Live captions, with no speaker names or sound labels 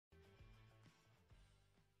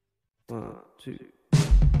1, 2. So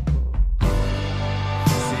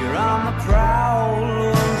you're on the prowl,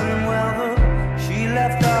 wondering whether she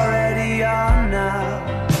left already or not.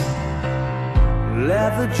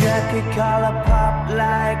 Leather jacket, collar pop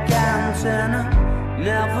like antenna,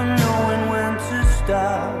 never knowing when to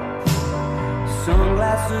stop.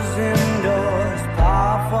 Sunglasses indoors,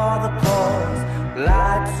 par for the cause,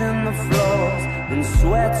 lights in the floors and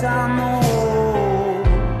sweat on the walls.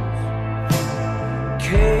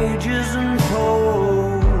 Cages and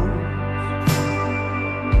poles,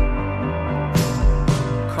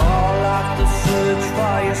 call off the search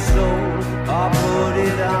for your soul or put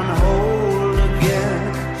it on hold again.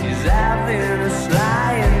 She's having a sly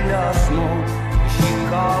indoor smoke. She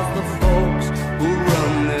calls the folks who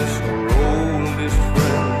run this, her oldest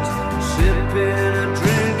friends, sipping and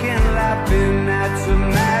drinking, laughing at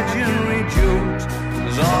imaginary jokes.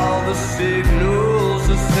 As all the signals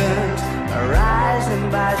are sent, arise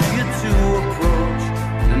invite you to approach,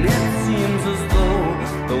 and it seems as though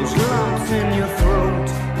those lumps in your throat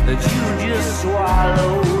that you just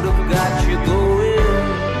swallowed have got you going.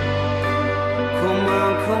 Come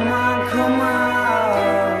on, come on, come on.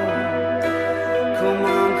 Come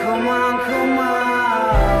on, come on, come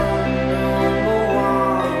on. Number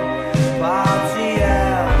one, party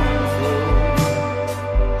outflow.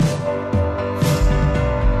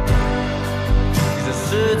 She's a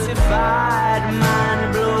certified mind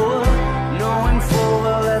blower, knowing full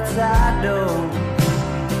well that I don't.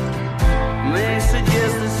 May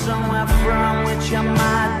suggest there's somewhere from which I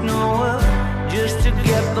might know her, just to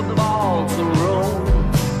get the ball to roll.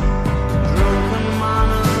 Drunken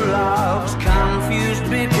monologues, confused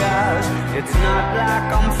because it's not like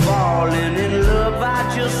I'm falling in love. I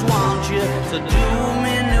just want you to do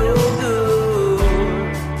me no good,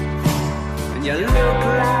 and you look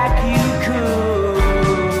like you could.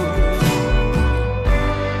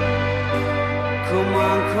 Come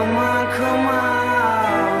on, come on, come on.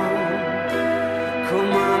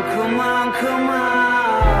 Come on, come on, come on.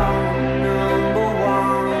 Number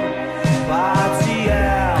one, party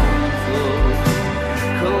outflow.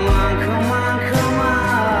 Come on, come on, come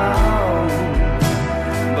on.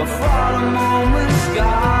 Before the moment's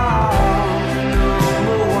gone.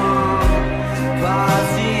 Number one,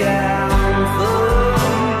 party outflow.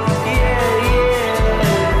 Yeah, yeah.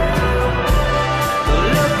 The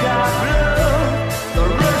look I blow, the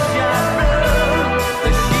rush I blow,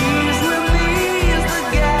 the she's with me is the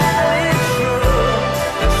galley truck,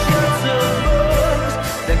 the shelter bugs,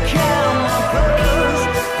 the camera buzz,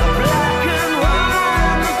 the black and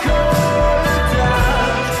white, the color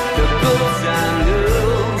dodge, the goods and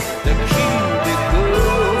girls, the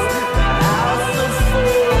cubicles, the house of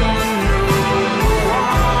fun, the number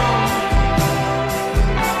one,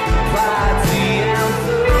 party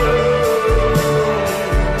anthem.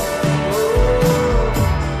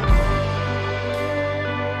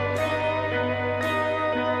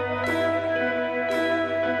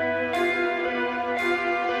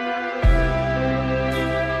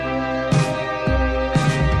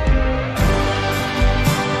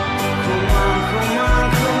 Come on, come on,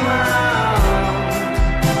 come on.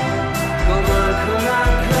 Come on, come on,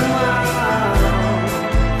 come on.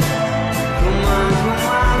 Come on, come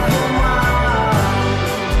on, come on.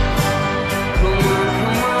 Come on,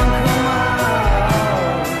 come on, come on.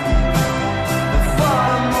 Before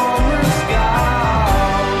the moment's gone.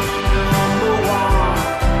 Number one,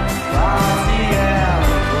 party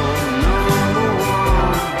outflow. Number one, party outflow. Number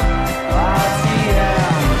one, party outflow. Yeah, yeah.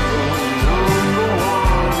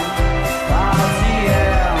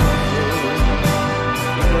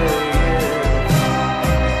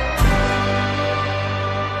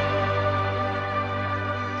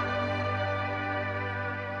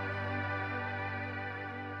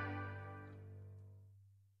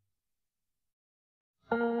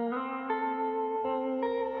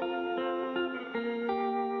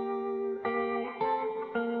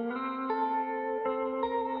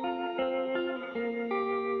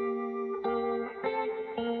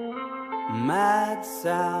 Mad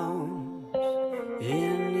sounds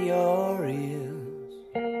in your ears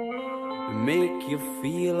make you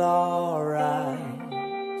feel alright.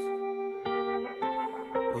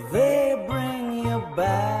 They bring you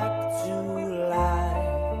back to life.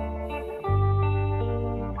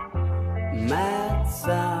 Mad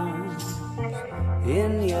sounds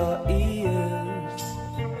in your ears,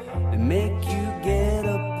 they make you get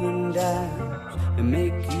up and dance, they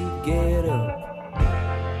make you get up.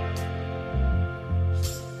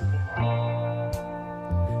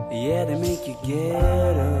 Yeah, they make you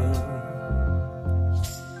get up.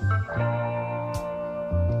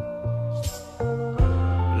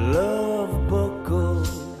 Love buckles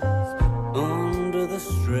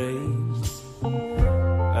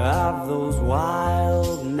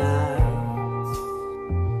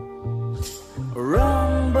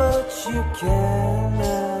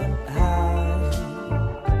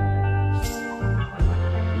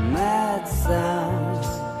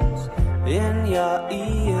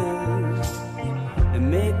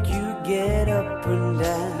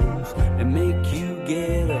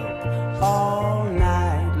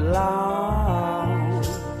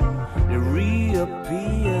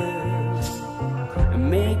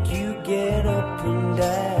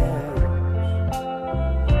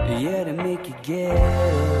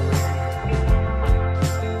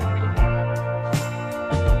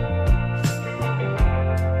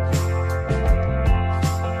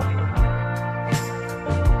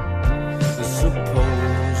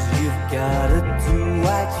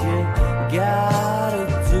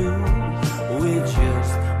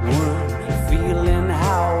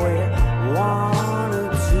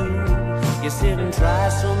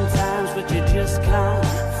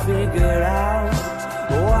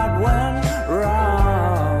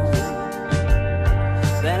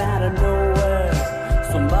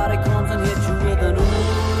somebody comes and hits you with an ooh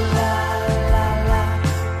la la la,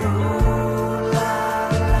 ooh la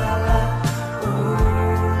la la, ooh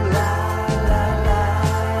la la la,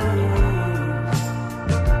 ooh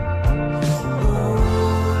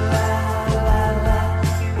la la la,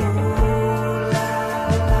 ooh la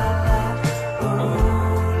la la, ooh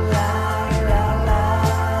la la la.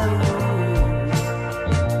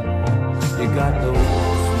 You got those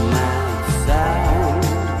mad sounds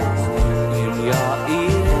in your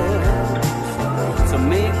ears to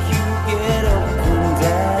make you get up and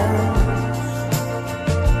dance.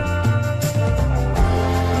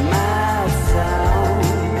 Mad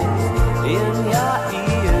sounds in your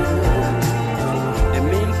ears, they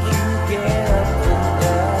make you get up and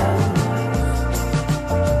dance.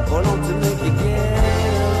 Hold on to make you get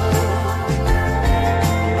up.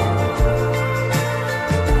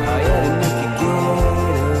 Oh yeah, they make you get up.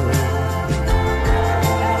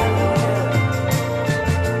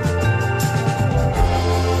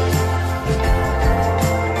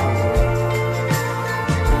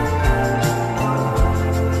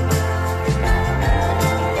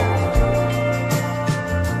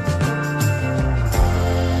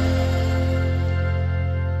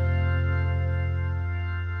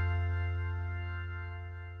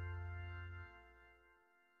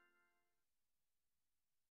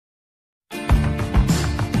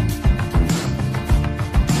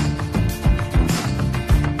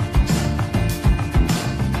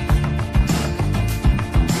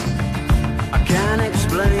 I can't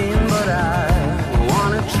explain, but I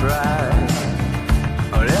wanna try.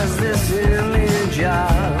 Oh, there's this image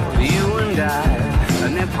of you and I,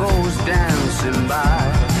 and it goes dancing by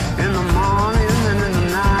in the morning and in the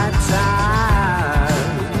night time.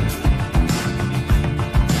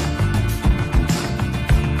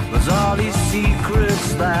 There's all these secrets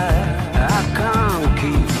that I can't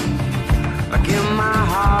keep. Like in my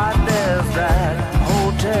heart there's that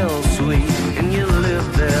hotel suite, and you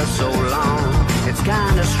lived there so long. It's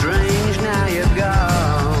kinda strange now you're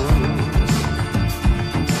gone.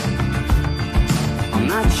 I'm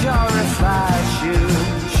not sure if I should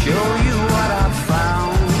show you what I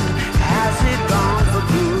found. Has it gone for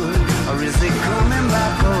good, or is it coming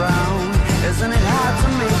back around? Isn't it hard to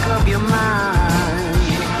make up your mind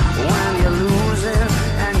when you're losing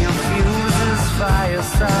and your fuse is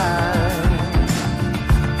fireside?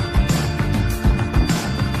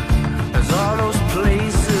 There's all those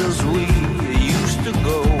places we used to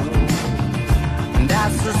go, and I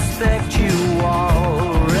suspect you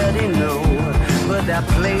already know. But that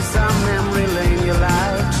place on memory lane you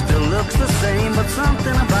like still looks the same, but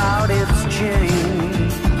something about it's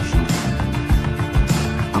changed.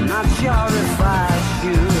 I'm not sure if I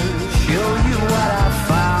should show you what I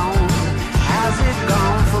found. Has it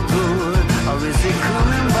gone for good, or is it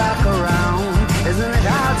coming back around? Isn't it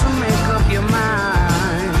hard to make up your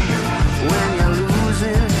mind when you're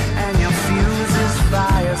losing and your fuse is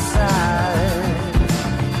fireside?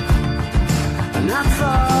 And I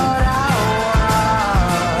thought I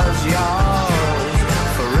was yours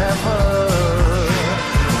forever,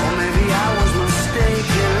 or maybe I was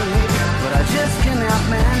mistaken, but I just cannot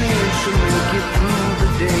manage to make it through the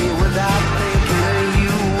day without thinking of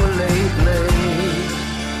you lately.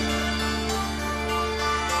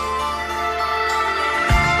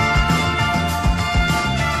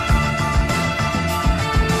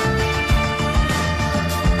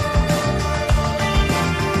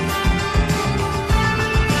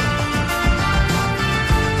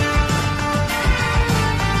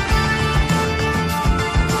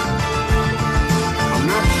 I'm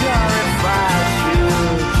not sure if I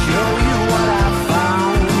should show you what I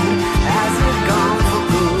found. Has it gone for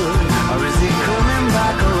good, or is it coming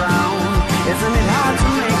back around? Isn't it hard to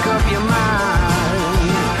make up your mind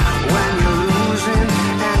when you're losing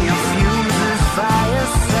and your fuse is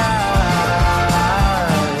fireside?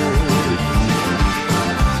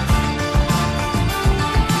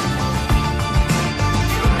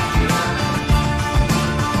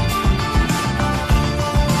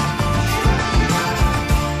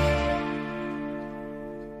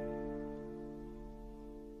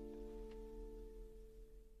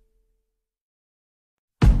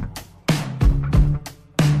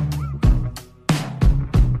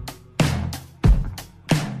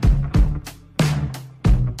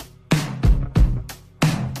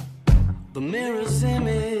 The mirror's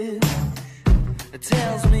image, it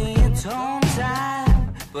tells me it's home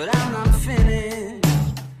time, but I'm not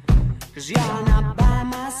finished, 'cause you're not by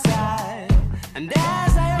my side. And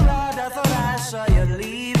as I arrived, I thought I saw you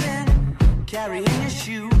leaving, carrying your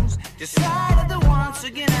shoes. Decided that once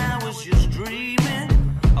again I was just dreaming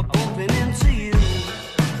of bumping into you.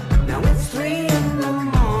 Now it's 3 in the morning.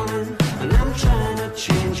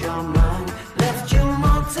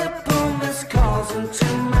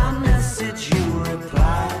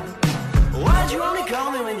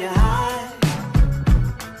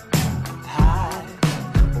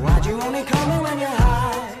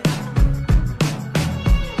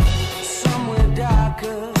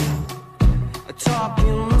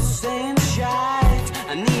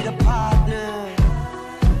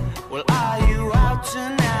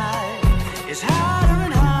 It's harder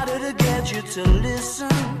and harder to get you to listen.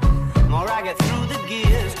 More I get through the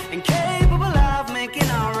gears,